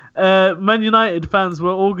Man United fans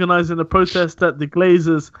were organising a protest at the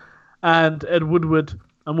Glazers and Ed Woodward,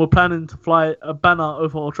 and were planning to fly a banner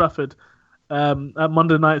over Old Trafford at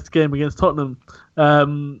Monday night's game against Tottenham.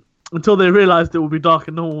 Until they realised it will be dark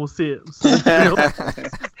and no one will see it. So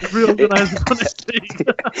reorganised on this league.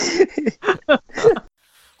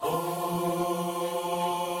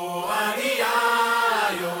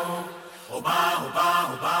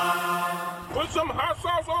 Put some hot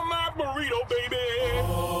sauce on my burrito, baby.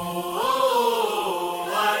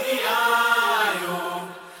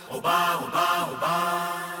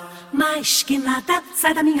 Mais que nada,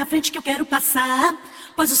 sai da minha frente que eu quero passar.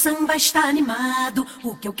 Pois o samba está animado,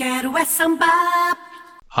 o que eu quero é sambar.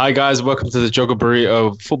 Hi guys, welcome to the Jogger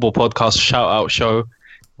Burrito Football Podcast Shout Out Show.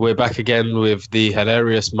 We're back again with the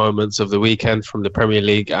hilarious moments of the weekend from the Premier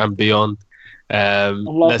League and beyond.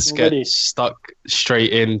 Let's get stuck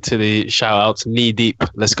straight into the shout outs knee deep.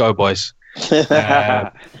 Let's go, boys.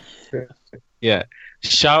 Yeah.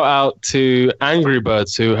 Shout out to Angry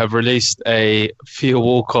Birds, who have released a Theo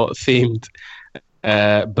Walcott themed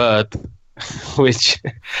bird, which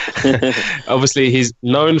obviously he's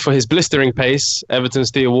known for his blistering pace. Everton's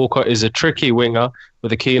Theo Walcott is a tricky winger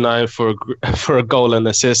with a keen eye for a goal and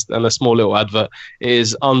assist and a small little advert. It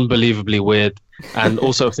is unbelievably weird. And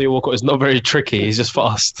also, Theo Walcott is not very tricky. He's just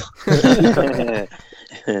fast. Is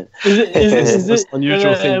it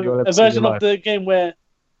unusual thing you'll ever a see in version your of the game where?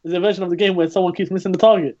 Is it a version of the game where someone keeps missing the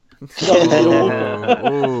target? He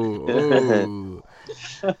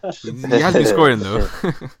has been scoring though.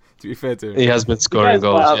 To be fair to him, He has been scoring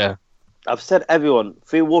goals. Yeah. I've said everyone.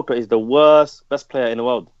 Theo Walcott is the best player in the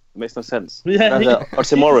world. It makes no sense. Yeah, That's an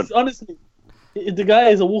oxymoron. Honestly, the guy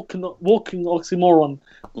is a walking oxymoron.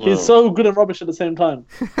 He's so good and rubbish at the same time.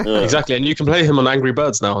 Exactly, and you can play him on Angry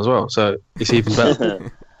Birds now as well, so it's even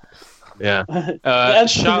better. Yeah.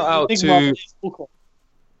 Shout out to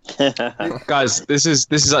guys. This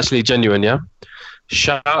is actually genuine. Yeah.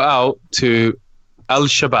 Shout out to Al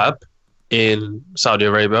Shabab in Saudi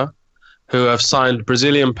Arabia, who have signed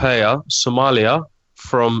Brazilian player Somalia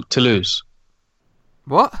from Toulouse.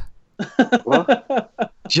 what?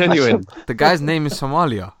 Genuine. The guy's name is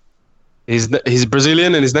Somalia. He's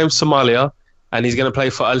Brazilian and his name's Somalia, and he's going to play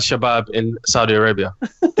for Al Shabab in Saudi Arabia.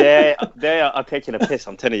 They are taking a piss.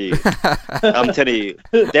 I'm telling you.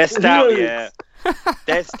 They're stout. Yeah.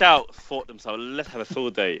 Their stout thought themselves, let's have a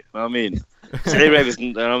field day. You know what I mean? Saudi Arabia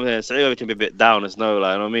can be a bit down, as no,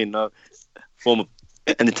 like, you know what I mean? No form of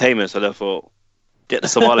entertainment, so therefore, get the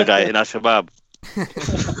Somali guy in Al Shabab.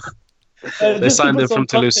 They signed him from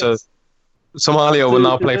Toulouse, so Somalia will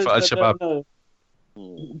now play for Al Shabab.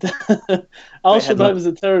 Al Shabab is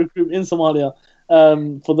a terror group in Somalia,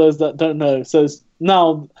 for those that don't know. So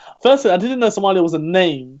now, firstly, I didn't know Somalia was a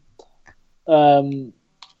name.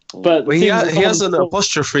 But he has an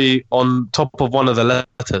apostrophe on top of one of the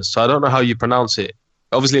letters, so I don't know how you pronounce it.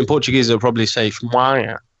 Obviously, in Portuguese, it'll probably say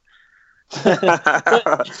Shmaya.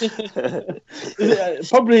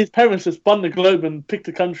 Probably his parents just spun the globe and picked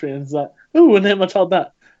a country and it's like, ooh, we'll name my child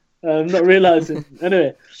that. Not realising.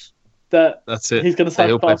 Anyway, that's it. He's going to sign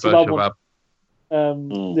for Shabab.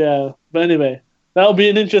 Yeah, but anyway, that'll be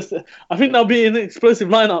an interesting. I think that'll be an explosive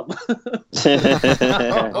lineup.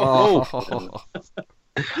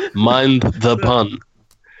 Mind the pun.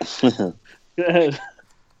 Go ahead.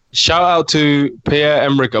 Shout out to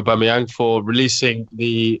Pierre-Emerick Aubameyang for releasing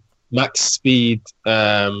the max speed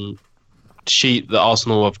sheet that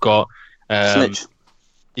Arsenal have got. Snitch.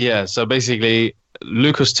 Yeah, so basically,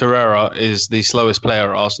 Lucas Torreira is the slowest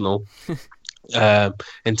player at Arsenal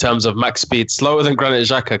in terms of max speed, slower than Granit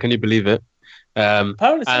Xhaka. Can you believe it? And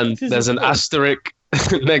there's an asterisk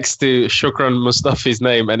next to Shukran Mustafi's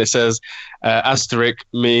name, and it says asterisk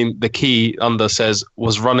mean the key under says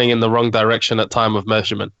was running in the wrong direction at time of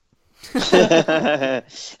measurement. Apparently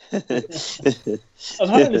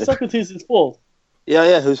Socrates is fourth.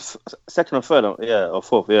 Yeah, who's second or third? Or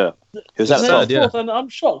fourth, yeah. Who's that third? Fourth, and I'm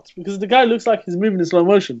shocked because the guy looks like he's moving in slow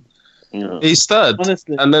motion. Yeah. He's third,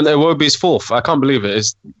 honestly. And then Iwobi's fourth. I can't believe it.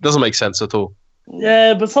 It doesn't make sense at all.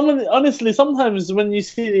 Yeah, but sometimes when you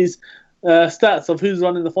see these stats of who's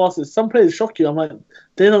running the fastest, some players shock you. I'm like,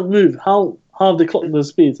 they don't move. How have they clocked those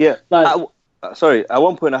speeds? Yeah. Like, sorry, at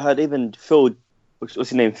one point I heard even Phil, what's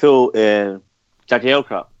his name? Phil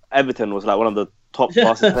Jagielka. Everton was like one of the top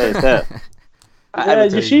fastest players there. Yeah,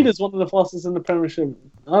 Yoshida's one of the fastest in the Premiership.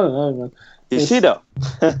 I don't know, man. Yoshida?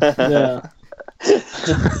 Yeah.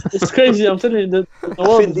 It's crazy. I'm telling you, the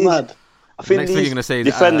world is mad. I think next thing you're going to say is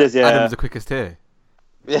defenders, Adam's the quickest here.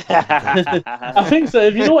 I think so.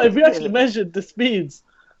 If we actually measured the speeds,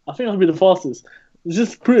 I think I'll be the fastest. It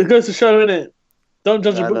just goes to show, innit? Don't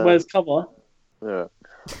judge a book by its cover. Yeah.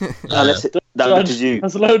 Unless that matches you.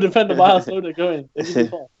 That's a low defender by how slow they're going.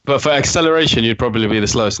 But for acceleration, you'd probably be the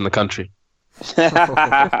slowest in the country.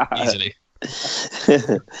 Easily.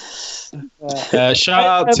 Shout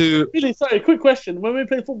out to... Really, sorry, quick question. When we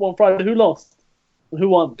played football on Friday, who lost? Who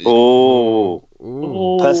won? Oh,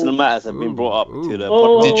 Ooh. personal matters have been brought up to the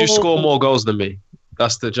Oh. podcast. Did you score more goals than me?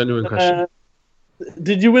 That's the genuine question.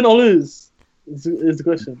 Did you win or lose? Is the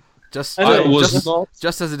question. Just, Anyway, I was- just,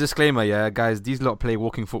 just as a disclaimer, yeah, guys, these lot play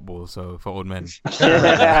walking football, so for old men.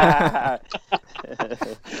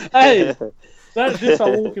 Hey, that's just how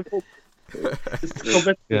walking football. It's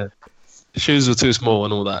competitive. Yeah. Shoes were too small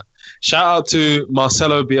and all that. Shout out to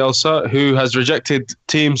Marcelo Bielsa, who has rejected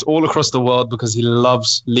teams all across the world because he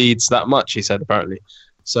loves Leeds that much, he said, apparently.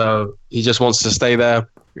 So he just wants to stay there,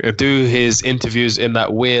 do his interviews in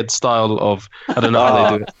that weird style of, I don't know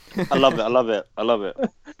how they do it. I love it. I love it. I love it.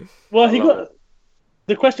 Well, he I love got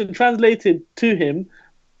the question translated to him,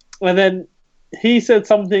 and then he said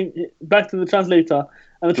something back to the translator,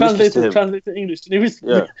 and the He whispered to translator him. translated English. And he was,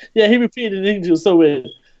 Yeah. he repeated in English. It was so weird.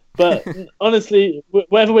 But honestly,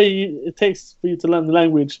 whatever way it takes for you to learn the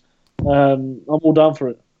language, I'm all down for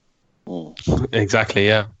it. Exactly,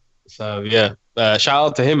 yeah. So, yeah. Shout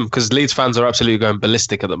out to him because Leeds fans are absolutely going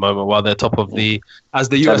ballistic at the moment while they're top of the, as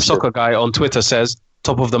the US Championship. soccer guy on Twitter says,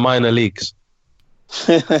 top of the minor leagues.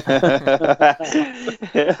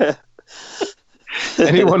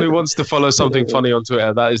 Anyone who wants to follow something funny on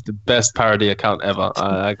Twitter, that is the best parody account ever.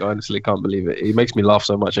 I honestly can't believe it. He makes me laugh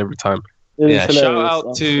so much every time. It is Yeah,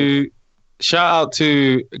 hilarious. shout out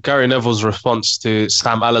to Gary Neville's response to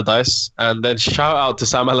Sam Allardyce, and then shout out to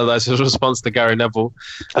Sam Allardyce's response to Gary Neville.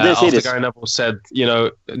 I didn't see After this. Gary Neville said,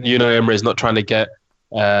 Emery is not trying to get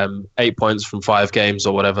 8 points from 5 games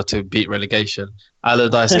or whatever to beat relegation.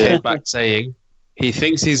 Allardyce came back saying he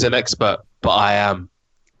thinks he's an expert, but I am.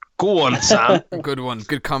 Go on, Sam. Good one.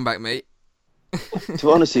 Good comeback, mate. To be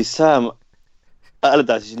honest, with you, Sam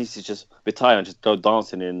Allardyce needs to just retire and just go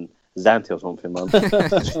dancing in Zante or something, man.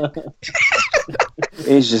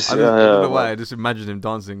 He's just I don't know why. I just imagined him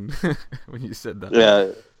dancing when you said that.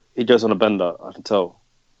 Yeah, he goes on a bender. I can tell.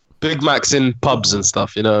 Big Macs in pubs and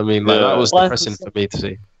stuff, you know what I mean? Like, Yeah. that was Well, depressing for me to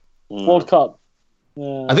see. World Cup.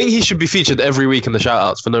 Yeah. I think he should be featured every week in the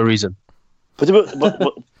shout-outs for no reason. But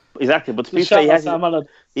exactly. But to be Shout fair, out Sam Allardyce.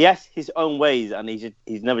 he has his own ways, and he's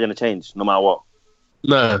never going to change, no matter what.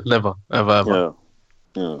 No, never. Ever. Yeah.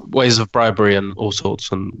 Yeah. Ways of bribery and all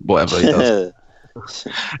sorts and whatever he does.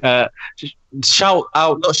 Shout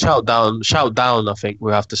out, not shout down. Shout down, I think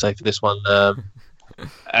we have to say for this one.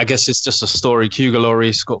 I guess it's just a story. Hugo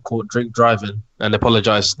Lloris got caught drink driving and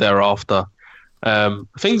apologised thereafter.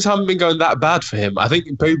 Things haven't been going that bad for him. I think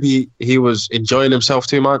maybe he was enjoying himself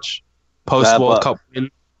too much post World but- Cup win.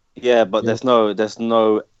 Yeah, but there's no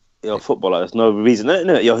footballer. There's no reason.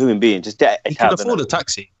 No, you're a human being. Just get a He can cab. afford innit? a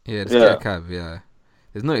taxi. Yeah, just Yeah. get a cab. Yeah,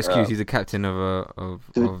 there's no excuse. Yeah. He's a captain of a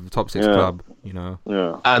top 6 Yeah. club. You know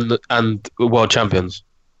Yeah. And world champions.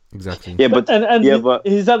 exactly. Yeah, but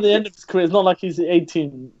He's at the end of his career. It's not like he's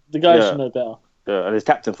 18. The guy Yeah. should know better. and he's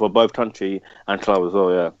captain for both country and club as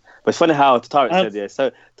well. Yeah. But it's funny how Tarek said, yeah.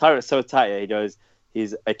 So Tarek's so tight. Yeah, he goes,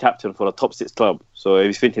 he's a captain for the top 6 club. So if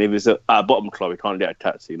he's thinking if he's at a bottom club, he can't get a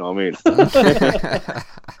taxi. You know what I mean?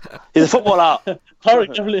 He's a footballer. Tarek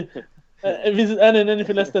definitely. If he's earning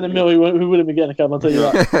anything less than $1 million, he wouldn't be getting a cab. I'll tell you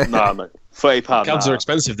that. Nah, man. £30. Cabs are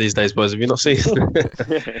expensive these days, boys. Have you not seen?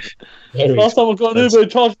 Last time I got an Uber, he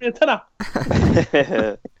charged me a tenner.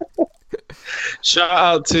 Shout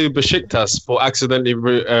out to Besiktas for accidentally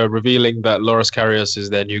revealing that Loris Karius is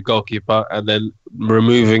their new goalkeeper and then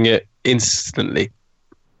removing it instantly.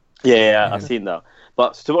 Yeah, I've seen that.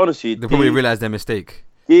 But to be honest with you, They probably realised their mistake.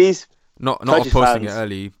 these Not Turkish posting it fans.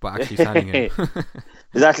 early, but actually signing him.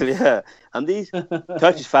 exactly, yeah. And these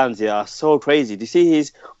Turkish fans here are so crazy. Do you see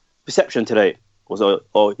his reception today?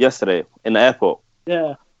 Or yesterday in the airport?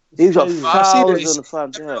 Yeah. He's got Crazy. I've seen it. thousands of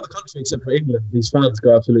fans. Every Yeah. other country except for England, these fans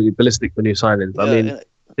go absolutely ballistic for new signings. I Yeah, mean, yeah.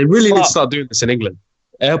 they really need But- to start doing this in England.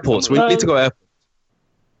 Airports. We need to go airports.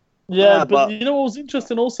 Yeah, but but- you know what was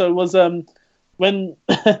interesting also was when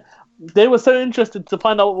they were so interested to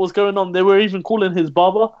find out what was going on, they were even calling his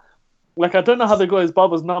barber. Like, I don't know how they got his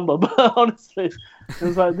barber's number, but honestly, it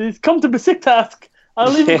was like, these come to Besiktas.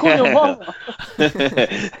 I'll even call your barber.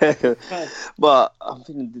 But I'm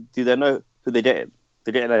thinking, do they know who they did?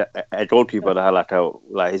 They didn't a goalkeeper that had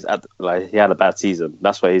he had a bad season.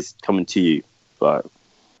 That's why he's coming to you. But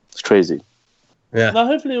it's crazy. Yeah. Now,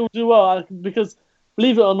 hopefully, he'll do well because,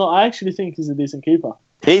 believe it or not, I actually think he's a decent keeper.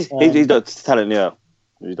 He's got talent. Yeah,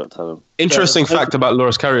 he's got talent. Interesting Yeah. fact about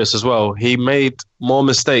Loris Karius as well. He made more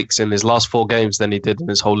mistakes in his last 4 games than he did in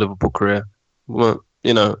his whole Liverpool career. Well,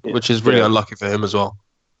 you know, which is really unlucky for him as well.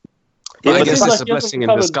 Yeah, But I but guess the it's fact- a blessing in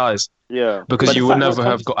Kevin- disguise Yeah, because but you the would fact never that-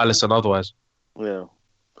 have got Alisson otherwise. Yeah.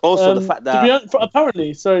 Also, the fact that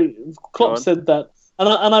apparently, so Go Klopp on. said that,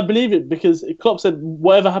 and I believe it because Klopp said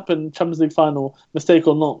whatever happened, Champions League final, mistake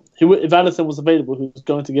or not, if Alisson was available, he was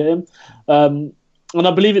going to get him. And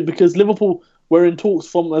I believe it because Liverpool were in talks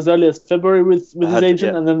from as early as February with his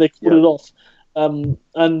agent, and then they called it off.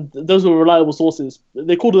 And those were reliable sources.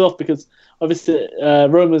 They called it off because obviously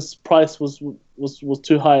Roma's price was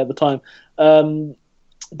too high at the time.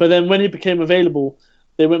 But then when he became available,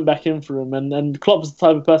 they went back in for him. And Klopp's the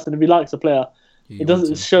type of person, if he likes a player,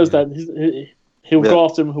 it shows that he'll go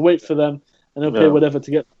after him, he'll wait for them, and he'll pay whatever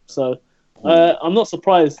to get them. So I'm not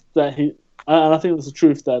surprised that and I think that's the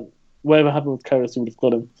truth, that whatever happened with Karius, he would have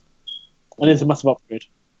got him. And it's a massive upgrade.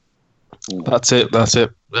 That's it.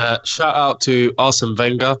 Shout out to Arsene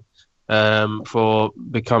Wenger for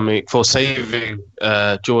saving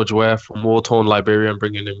George Weah from war-torn Liberia and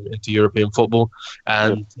bringing him into European football.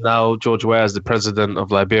 And now George Weah, as the president of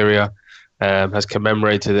Liberia, has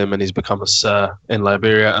commemorated him, and he's become a sir in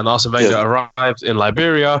Liberia. And Arsene Wenger arrived in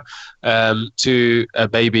Liberia to a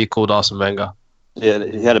baby called Arsene Wenger. Yeah,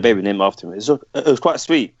 he had a baby named after him. It was quite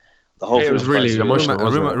sweet. The whole thing was really emotional.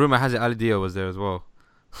 Rumor has it Alidia was there as well.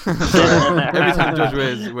 Every time George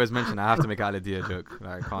Weah's mentioned, I have to make an Alidia joke.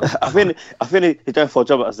 Like, I can't. I think he's going for a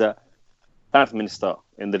job as a finance minister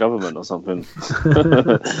in the government or something.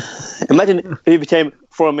 Imagine if he became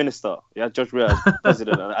foreign minister. Yeah, George Weah as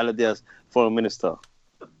president and Alidia as foreign minister.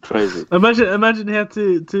 Crazy. Imagine he had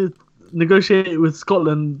to negotiate with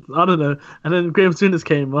Scotland. I don't know, and then Graham Souness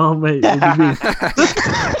came. Oh mate,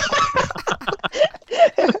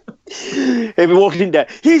 He'd be walking in there.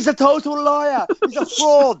 He's a total liar. He's a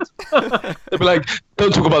fraud. They'd be like,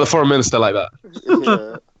 "Don't talk about the foreign minister like that."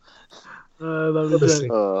 that was it.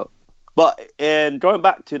 But going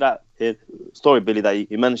back to that story, Billy,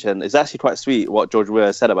 that you mentioned, it's actually quite sweet what George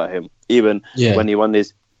Weah said about him, even when he won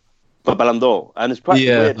his Ballon d'Or. And it's quite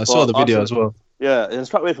weird. I saw the video as well. Yeah, and it's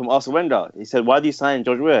quite weird from Arsene Wenger. He said, "Why do you sign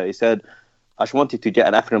George Weah?" He said, "I just wanted to get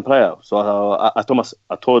an African player." So I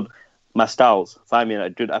told my styles, find me a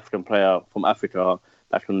good African player from Africa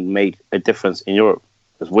that can make a difference in Europe.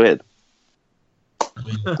 It's weird.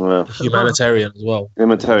 Humanitarian as well.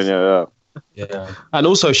 Humanitarian, yeah. And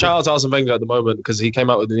also, shout out to Arsene Wenger at the moment, because he came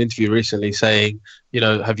out with an interview recently saying,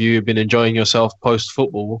 have you been enjoying yourself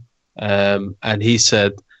post-football? And he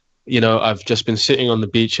said, I've just been sitting on the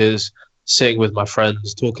beaches, sitting with my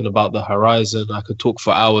friends, talking about the horizon. I could talk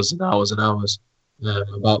for hours and hours and hours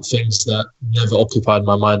about things that never occupied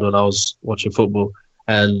my mind when I was watching football.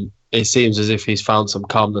 And it seems as if he's found some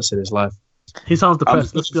calmness in his life. He sounds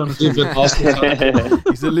depressed, let's be honest. Even Arsenal,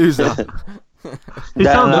 he's a loser. He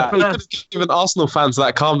sounds he could depressed. have given Arsenal fans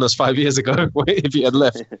that calmness 5 years ago if he had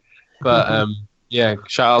left. But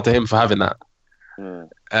shout out to him for having that.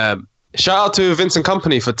 Shout out to Vincent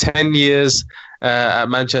Kompany for 10 years at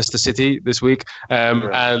Manchester City this week.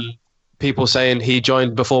 And people saying he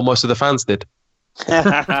joined before most of the fans did.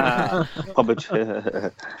 I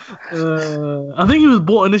think he was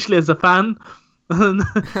bought initially as a fan. And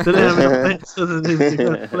they didn't have enough players, so they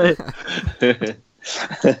didn't play.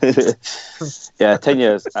 Yeah, 10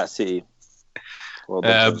 years at City. Well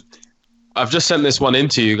done. I've just sent this one in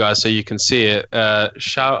to you guys so you can see it.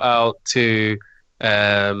 Shout out to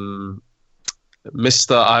Mr.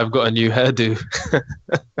 I've got a new hairdo.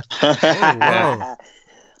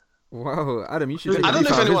 Wow, Adam, you should. I don't know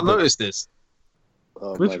if anyone noticed this.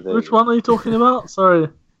 Oh, Which one are you talking about? Sorry.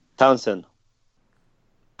 Townsend.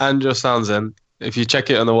 Andrew Townsend. If you check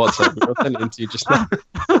it on the WhatsApp, I'll send it to you just now.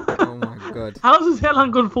 Oh my god. How's his hairline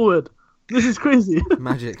gone forward? This is crazy.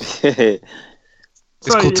 Magic. It's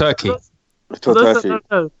called Turkey. For those that don't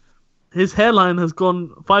know, his hairline has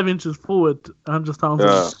gone 5 inches forward. Andrew Townsend.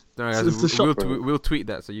 Yeah. Don't It's the worry, shot, guys, we'll tweet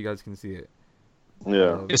that so you guys can see it.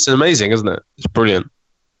 Yeah. It's amazing, isn't it? It's brilliant.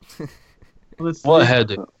 Honestly, What a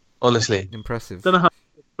hairdo. Honestly. Impressive. Don't know how,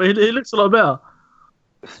 but he looks a lot better.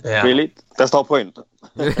 Yeah. Really? That's the whole point.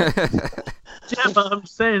 Yeah, but I'm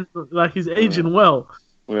saying, like, he's aging well,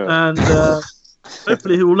 Yeah. and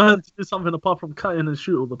hopefully he will learn to do something apart from cutting and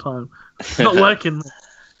shoot all the time. It's not working.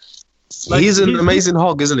 Like, he's an amazing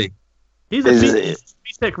hog, isn't he? He's a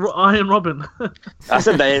B-Tech Iron Robin. I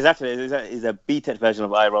said that exactly. He's a B-Tech version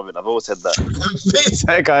of Iron Robin. I've always said that.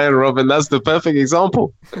 That guy and Robin, that's the perfect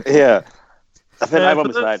example. Yeah. I think Iron for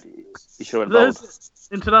Robin's those- right. He should have went bald. Those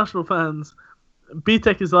international fans,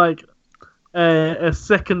 B-Tech is like a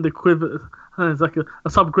second equivalent. It's like a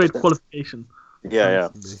subgrade qualification. Yeah.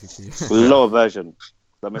 Basically. Lower version.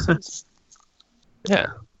 That makes sense. Yeah.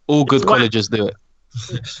 All good It's whack. colleges do it.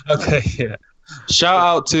 Okay, yeah. Shout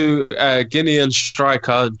out to Guinean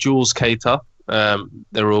striker Jules Keita.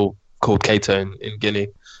 They're all called Keita in Guinea.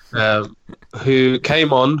 Who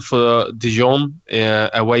came on for Dijon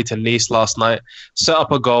away to Nice last night, set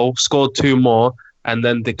up a goal, scored 2 more, and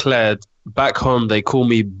then declared, "Back home they call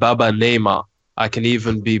me Baba Neymar. I can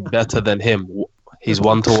even be better than him. He's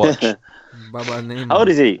one to watch." Baba Neymar. How old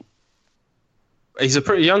is he? He's a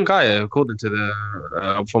pretty young guy, according to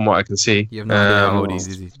the from what I can see. You have no idea how old he is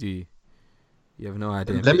he? Do you? You have no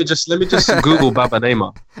idea. Let me just Google Baba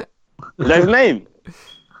Neymar. Is that his name?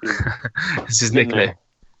 It's his nickname.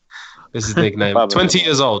 This is his nickname. Baba 20 Neymar.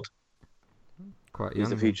 years old. Quite He's young.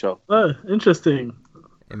 the future. Oh, interesting.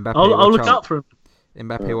 Mbappe, I'll look watch out for him.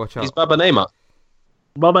 Mbappe, watch out. He's Baba Neymar.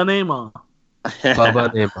 Baba Neymar. Baba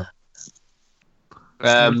Neymar.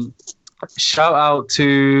 Shout out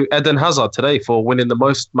to Eden Hazard today for winning the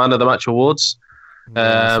most Man of the Match awards.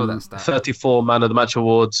 Yeah, I saw that stat. 34 Man of the Match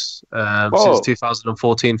awards since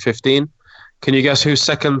 2014-15. Can you guess who's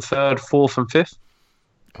second, third, fourth, and fifth?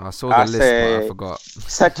 I saw the list, but I forgot.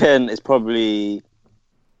 Second is probably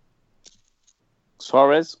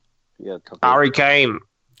Suarez. Yeah, Harry Kane.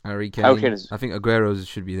 Harry Kane Kane. is- I think Aguero's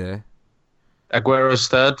should be there. Aguero's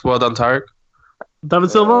third. Well done, Tarek.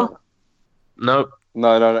 David Silva. No.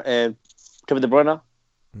 No. Kevin De Bruyne.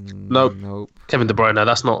 Nope. Nope. Kevin De Bruyne.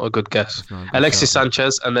 That's not a good guess. That's not a good Alexis shout.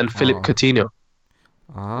 Sanchez and then Philippe Oh. Coutinho.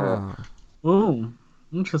 Ah. Oh,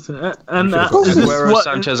 interesting. And Aguero, what-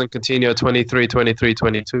 Sanchez, and Coutinho 23, 23,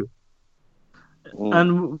 22.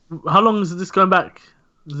 and how long is this going back?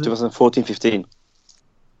 Is it- 2014-15.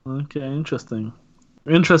 Okay, interesting.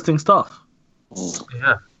 Interesting stuff.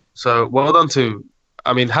 Yeah. So well done to.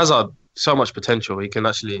 I mean, Hazard. So much potential. He can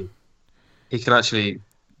actually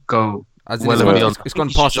go. As in, Well it's, and gone, beyond. it's gone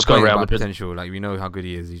He past should the just go point Real about Madrid. potential. Like, we know how good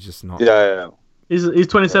he is. He's just not. Yeah. He's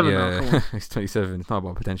 27 now. Yeah, Come on. he's 27. It's not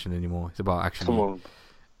about potential anymore. It's about actually Come on.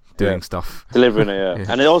 doing Yeah. stuff. Delivering it, yeah.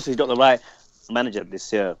 Yeah. And then also he's got the right manager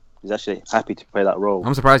this year. He's actually happy to play that role.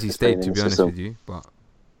 I'm surprised he He's stayed, playing to in be the honest system. with you. But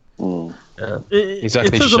Mm.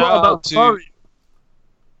 Exactly. It says a Shout lot out about to- Sarri.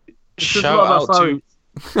 It says a Shout lot out about to.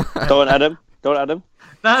 Sarri. Don't Adam. Don't Adam.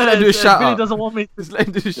 No, Let him do a shout Billy out. doesn't want me to. just let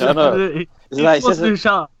him do the Yeah, I shout. know. He It's like, wants to do a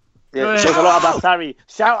shout. Yeah, Go it says ahead. a lot about Sarri.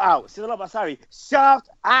 Shout out. Says a lot about Sarri. Shout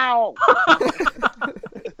out.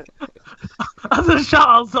 That's a shout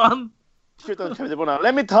out, son. Shit on Kevin De Bruyne.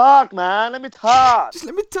 Let me talk, man. Let me talk. Just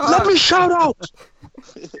let me talk. shout out.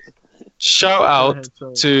 Shout Go out ahead,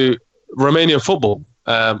 sorry. to Romanian football.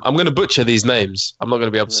 I'm going to butcher these names. I'm not going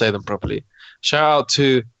to be able to say them properly. Shout out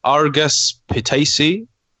to Argus Pitasi.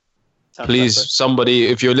 Please, somebody,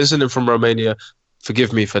 if you're listening from Romania,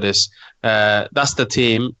 forgive me for this. That's the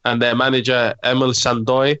team, and their manager, Emil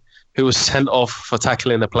Sandoi, who was sent off for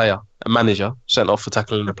tackling a player. A manager sent off for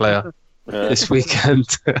tackling a player this weekend.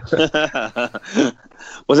 Was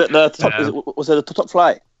it the top? Yeah. Was it the top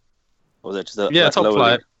flight? Or was it just a, Yeah, like, top lower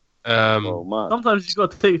flight. league? Oh man. Sometimes you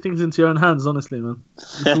got to take things into your own hands, honestly, man.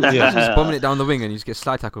 Yeah. Just bombing it down the wing and you just get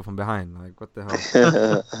slide tackle from behind. Like, what the hell?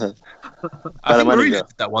 I think manager. Mourinho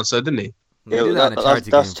did that once, though, didn't he? He Yeah, did that in a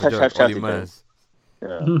charity that's game for Joe, charity Ollie game. Mers.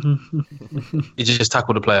 Yeah. He just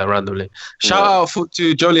tackled a player randomly. Shout out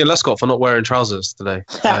to Jolien Lescott for not wearing trousers today.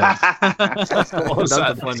 That's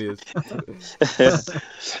the funniest.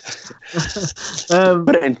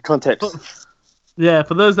 Put it in context. Yeah,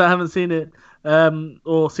 for those that haven't seen it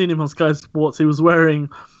or seen him on Sky Sports, he was wearing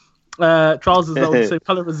trousers that were the same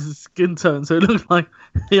color as his skin tone, so it looked like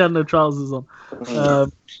he had no trousers on.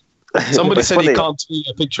 Somebody It's said he funny. can't tweet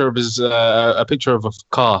a picture of his a picture of a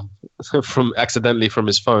car from accidentally from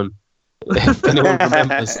his phone. If anyone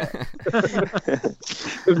remembers,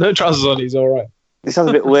 with no trousers on, he's all right. It sounds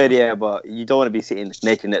a bit weird, yeah, but you don't want to be sitting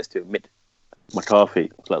naked next to Mick McCarthy.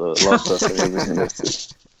 It's like the last person you're sitting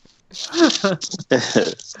next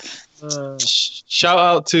to. Shout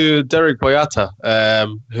out to Derek Boyata,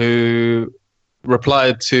 who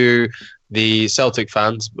replied to the Celtic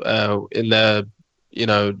fans in their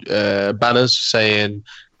banners saying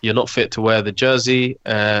you're not fit to wear the jersey.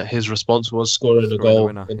 His response was scoring a Scoring goal the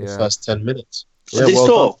winner, in the yeah. first 10 minutes. Did he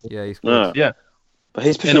score? Yeah, he's good. Yeah. Yeah. But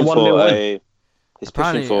he's In pushing a 1-0 for win. a. He's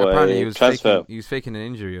pushing Apparently, for he a was transfer. faking an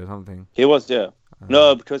injury or something. He was, yeah.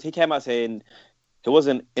 No, because he came out saying he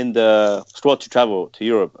wasn't in the squad to travel to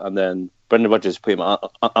Europe, and then Brendan Rodgers put him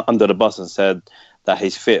under the bus and said that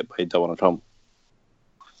he's fit, but he don't want to come.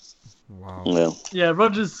 Wow. Yeah. Yeah,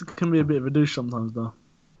 Rogers can be a bit of a douche sometimes, though.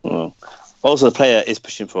 Yeah. Also, the player is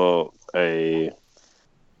pushing for a.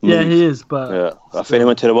 Yeah, move. he is, but Yeah, I think he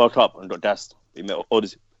went to the World Cup and got gassed. He met all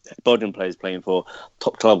these Belgian players playing for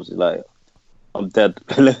top clubs. He's like, I'm dead.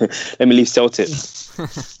 Let me leave Celtic.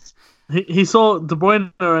 He saw De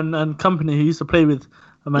Bruyne and company he used to play with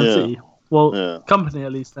at Man City. Well, company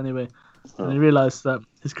at least anyway. And he realised that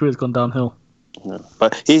his career's gone downhill. Yeah.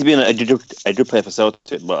 But he's been a good player for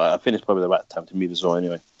Celtic, but I think it's probably the right time to move as well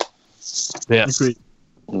anyway. Yeah. Agreed.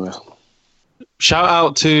 Yeah. Shout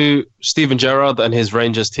out to Steven Gerrard and his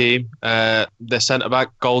Rangers team. Their centre-back,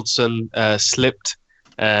 Goldson, slipped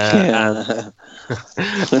and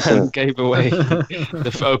gave away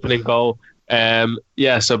the opening goal.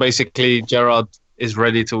 So basically Gerrard is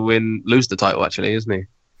ready to lose the title, actually, isn't he?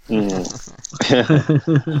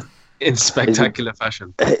 In spectacular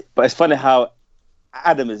fashion. But it's funny how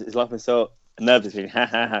Adam is laughing so nervously.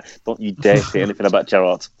 Don't you dare say anything about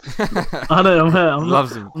Gerrard. I know, I'm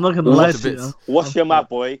not going to lie to you. Wash your mouth,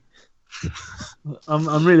 boy.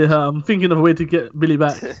 I'm really hurt. I'm thinking of a way to get Billy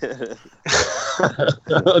back.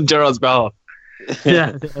 On Gerrard's behalf.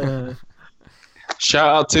 Yeah. Shout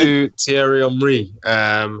out to Thierry Henry,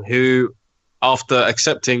 who, after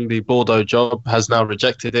accepting the Bordeaux job, has now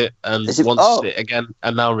rejected it and wants it again,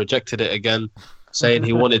 and now rejected it again, saying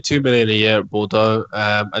he wanted $2 million a year at Bordeaux,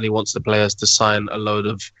 and he wants the players to sign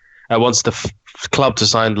wants the club to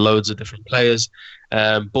sign loads of different players.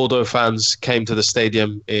 Bordeaux fans came to the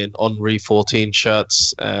stadium in Henry 14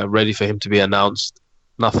 shirts, ready for him to be announced.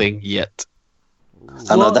 Nothing yet.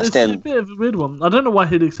 It's a bit of a weird one. I don't know why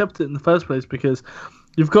he'd accept it in the first place, because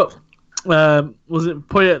you've got was it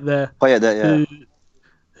Poyet there?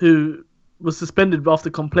 Who was suspended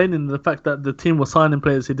after complaining of the fact that the team was signing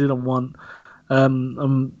players he didn't want,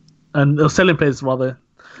 and selling players rather,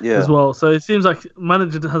 as well. So it seems like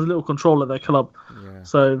manager has little control at that club. Yeah.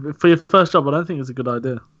 So for your first job, I don't think it's a good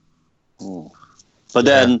idea. But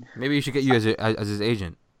then maybe you should get you as his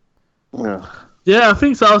agent. Yeah, I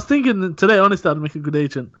think so. I was thinking today, honestly, I'd make a good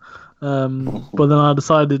agent. But then I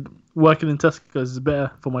decided working in Tesco's is better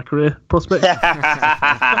for my career prospect.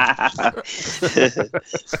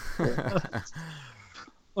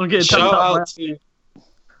 I'm getting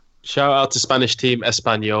Shout out to Spanish team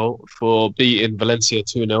Espanyol for beating Valencia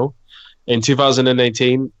 2-0. In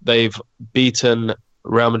 2018, they've beaten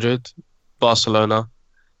Real Madrid, Barcelona,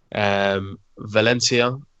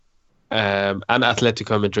 Valencia, and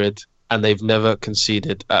Atletico Madrid, and they've never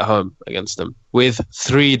conceded at home against them, with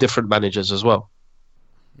 3 different managers as well.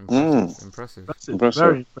 Impressive. Very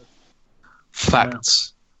impressive.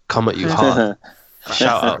 Facts come at you hard.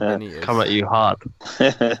 Shout out, come at you hard.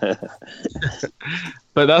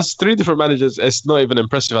 But that's 3 different managers. It's not even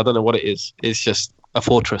impressive. I don't know what it is. It's just a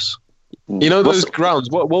fortress. You know those grounds?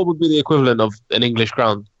 What would be the equivalent of an English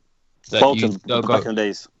ground? Bolton, back in the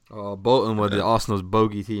days. Oh, Bolton were the Arsenal's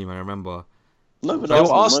bogey team, I remember. No, but they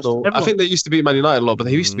were Arsenal. I think they used to beat Man United a lot, but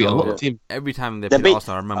they used to be a lot of teams. Every time they played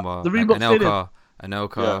Arsenal, I remember. The Reebok Stadium.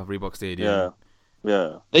 Anelka, Reebok Stadium.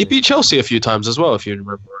 Yeah. They beat Chelsea a few times as well, if you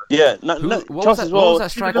remember. Yeah, Chelsea as well. What was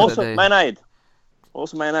that striker also that day? Man United.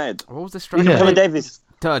 Also Man United. What was the striker? Kevin Davies.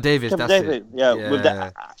 Davies, that's it. Yeah, with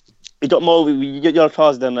that. He got more yellow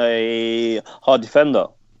cards than a hard defender.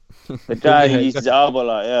 The guy who used his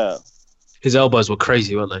elbow His elbows were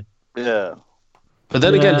crazy, weren't they? Yeah. But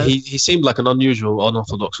then again, he seemed like an unusual,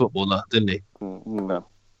 unorthodox footballer, didn't he? No.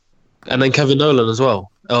 And then Kevin Nolan as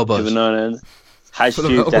well. Elbows. Kevin Nolan. High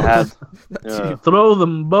shoes to have. Yeah. Throw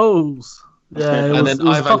them bows. Yeah, and then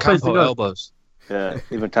Ivan Campo elbows. Yeah,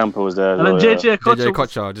 even Campo was there. And then JJ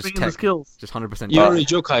Okocha just tech, skills. Just 100%. Yuri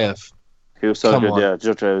Djokayev. He was so good, yeah.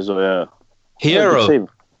 Djokayev as well, yeah. Hero.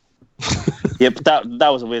 Yeah, but that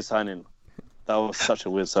was a weird signing. That was such a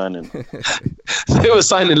weird signing. They were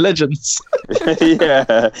signing legends.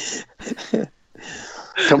 Yeah.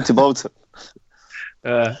 Come to Bolton.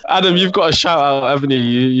 Adam, you've got a shout out, haven't you?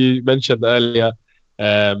 You mentioned earlier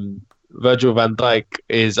Virgil van Dijk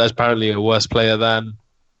is apparently a worse player than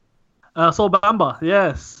Sol Bamba,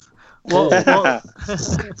 yes. Well,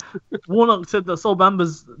 Warnock said that Sol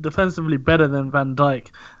Bamba's defensively better than Van Dijk.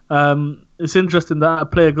 It's interesting that a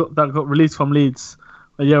player that got released from Leeds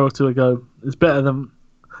a year or 2 ago is better than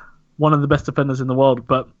one of the best defenders in the world.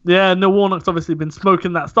 But yeah, Neil Warnock's obviously been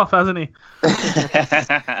smoking that stuff, hasn't he?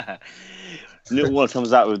 Neil Warnock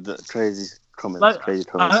comes out with the crazy comments.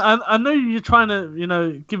 I know you're trying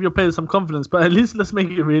to, give your players some confidence, but at least let's make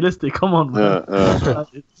it realistic. Come on, man.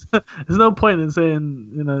 There's no point in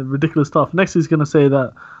saying, ridiculous stuff. Next he's going to say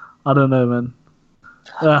that, I don't know, man.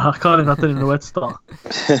 I don't even know where to start.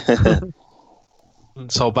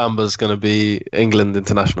 Sol Bamba's going to be England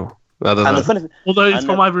international. I don't know. Although he's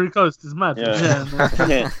from Ivory Coast, it's mad.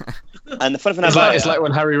 Yeah. And the funny thing it's like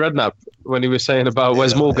when Harry Redknapp, when he was saying about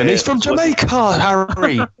Wes Morgan, he's from Jamaica,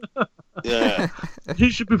 Harry. Yeah. He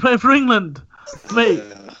should be playing for England, mate.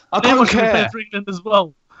 I don't care. Should be playing for England as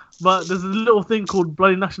well. but there's a little thing called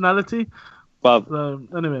bloody nationality. But So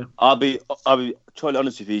anyway, I'll be totally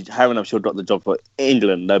honest with you. Harry, I'm sure, dropped the job for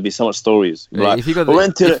England. There'd be so much stories. Yeah, Like, if he got we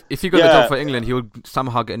went to the, if he got the job for England, he would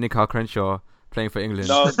somehow get Nick Crenshaw playing for England.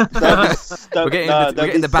 No, we're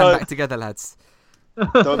getting the band back together, lads.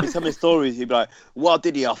 There'll be so many stories. He'd be like, "What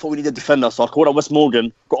did he? I thought we needed a defender." So I called up West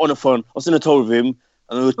Morgan, got on the phone. I was in a tour with him,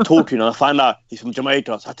 and we were talking. And I found out he's from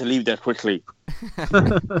Jamaica, so I had to leave there quickly.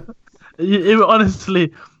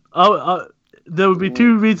 honestly, there would be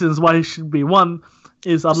two reasons why he should be. One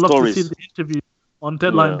is I'd love to see the interview on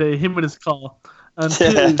deadline day, him in his car, and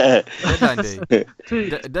two, Deadline day.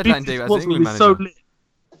 Deadline day as an England manager. So lit.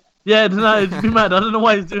 Yeah, no, it'd be mad. I don't know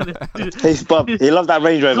why he's doing it. He's bum. He loves that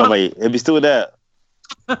Range Rover, mate. He'll be still there.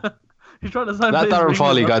 He's trying to sign That players for Darren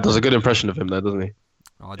Farley England. guy does a good impression of him, though, doesn't he?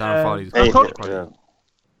 Oh, Darren Farley's I told- Yeah.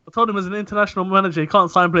 I told him as an international manager he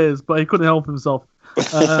can't sign players, but he couldn't help himself.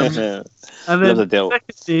 And Loves a then deal.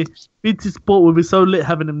 secondly, BT Sport would be so lit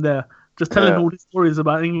having him there, just telling all these stories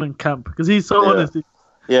about England camp because he's so honest.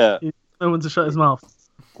 Yeah. He's no one to shut his mouth.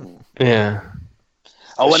 Yeah.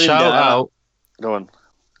 I want him Shout there. out. Go on.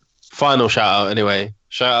 Final shout out anyway.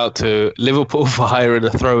 Shout out to Liverpool for hiring a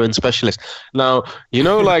throw-in specialist. Now,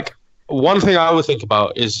 like one thing I would think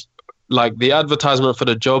about is like the advertisement for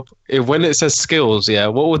the job. When it says skills,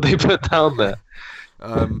 what would they put down there?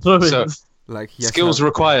 Throw-ins. Like he has Skills to have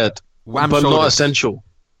required, wham but not shoulders. essential.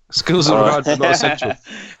 Skills are required, but not essential.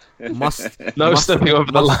 Must No must- stepping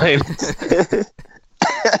over the line.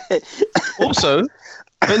 Also,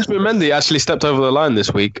 Benjamin Mendy actually stepped over the line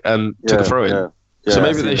this week and took a throw-in. Yeah, So I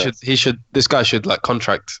maybe see that. this guy should like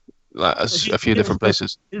contract like a few different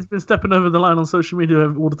places. He's been stepping over the line on social media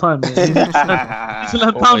all the time. Man. He's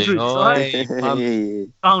allowed boundaries,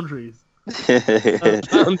 right? Boundaries.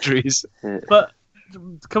 Boundaries. But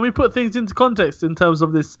can we put things into context in terms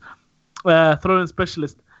of this throw-in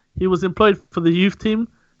specialist? He was employed for the youth team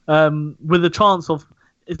with a chance of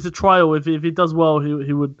it's a trial. If he does well,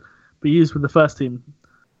 he would be used with the first team.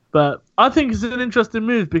 But I think it's an interesting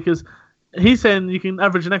move because he's saying you can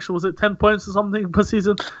average an extra, was it 10 points or something per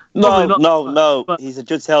season? No. But- He's a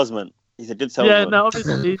good salesman. Yeah, no,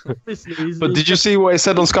 obviously he's But did you see what it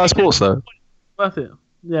said on Sky Sports though? worth it.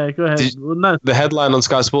 Yeah, go ahead. Well, no, The headline on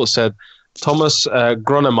Sky Sports said Thomas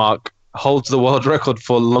Gronemark holds the world record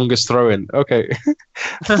for longest throw-in. Okay.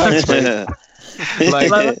 Thanks, mate.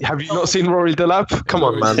 Like, have you not seen Rory Delap? Come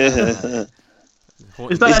on, man.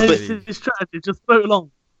 is that his strategy? Just float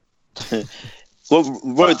along. Well,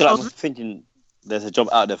 Rory Delap was thinking there's a job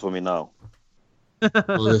out there for me now.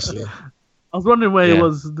 Honestly. I was wondering where he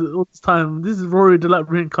was all this time. This is Rory Delap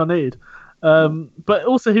reincarnated. But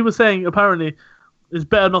also he was saying apparently it's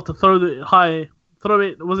better not to throw it high. Throw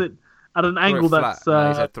it, was it at an angle that's he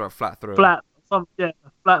said throw a flat throw. flat?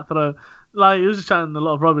 Flat throw. Like he was just chatting a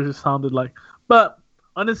lot of rubbish. It sounded like. But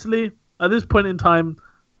honestly, at this point in time,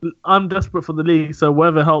 I'm desperate for the league. So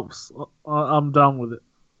whatever helps, I'm down with it.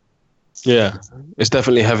 Yeah, it's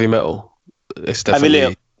definitely heavy metal. It's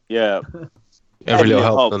definitely Yeah. every little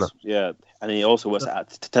help. Doesn't Yeah. And he also works at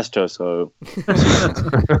Testo, so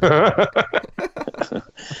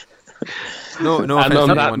No And offense on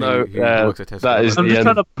to that anyone note, who works at Tesco. that is I'm the just end.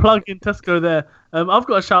 trying to plug in Tesco there. I've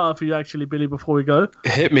got a shout out for you actually, Billy. Before we go.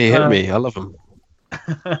 Hit me. I love him.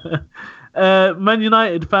 Man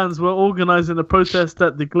United fans were organising a protest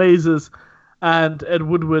at the Glazers and Ed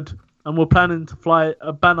Woodward, and were planning to fly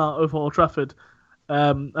a banner over Old Trafford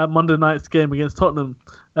at Monday night's game against Tottenham.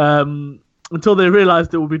 Until they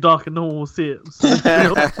realised it would be dark and no one will see it. So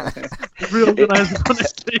reorganised the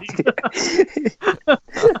next week.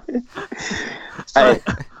 hey,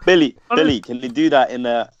 Billy, can you do that in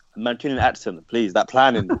a Mancunian accent, please? That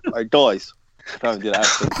planning, like guys, try and do that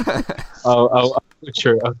accent. I'll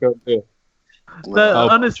sure I'll go do it.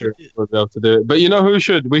 Honestly, We'll be able to do it. But you know who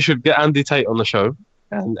should? We should get Andy Tate on the show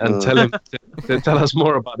and tell him to tell us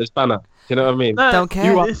more about this banner. You know what I mean? no, Don't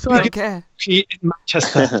care. It's like, Don't care. He in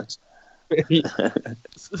Manchester.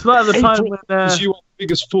 it's like the time when You are the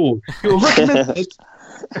biggest fool. You're recommended.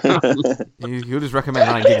 He'll just recommend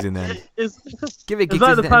 9 gigs in there. it's Give it it's gigs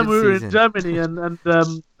like at the the time end we of were the in season. Germany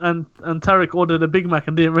and Tarek ordered a Big Mac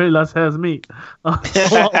and didn't realise hare's meat. I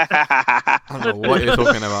don't know what you're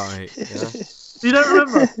talking about, mate. Yeah. You don't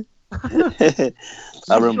remember?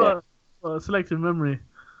 I remember. Selective memory.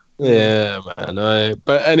 Yeah, man.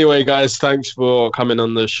 But anyway, guys, thanks for coming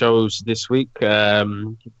on the shows this week.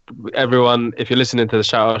 Everyone, if you're listening to the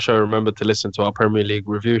Shout Out Show, remember to listen to our Premier League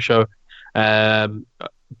review show.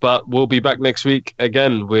 But we'll be back next week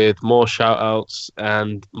again with more shout-outs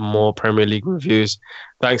and more Premier League reviews.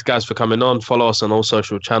 Thanks, guys, for coming on. Follow us on all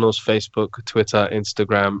social channels, Facebook, Twitter,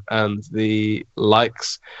 Instagram, and the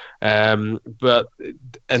likes. But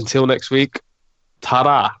until next week,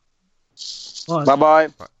 ta-ra! Bye-bye.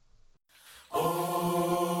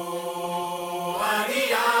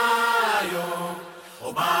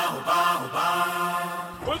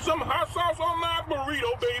 Put some hot sauce on my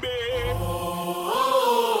burrito, baby.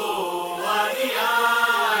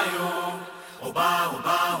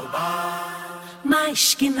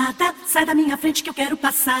 Mais que nada, sai da minha frente que eu quero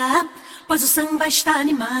passar, pois o samba está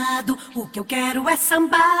animado, o que eu quero é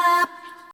sambar.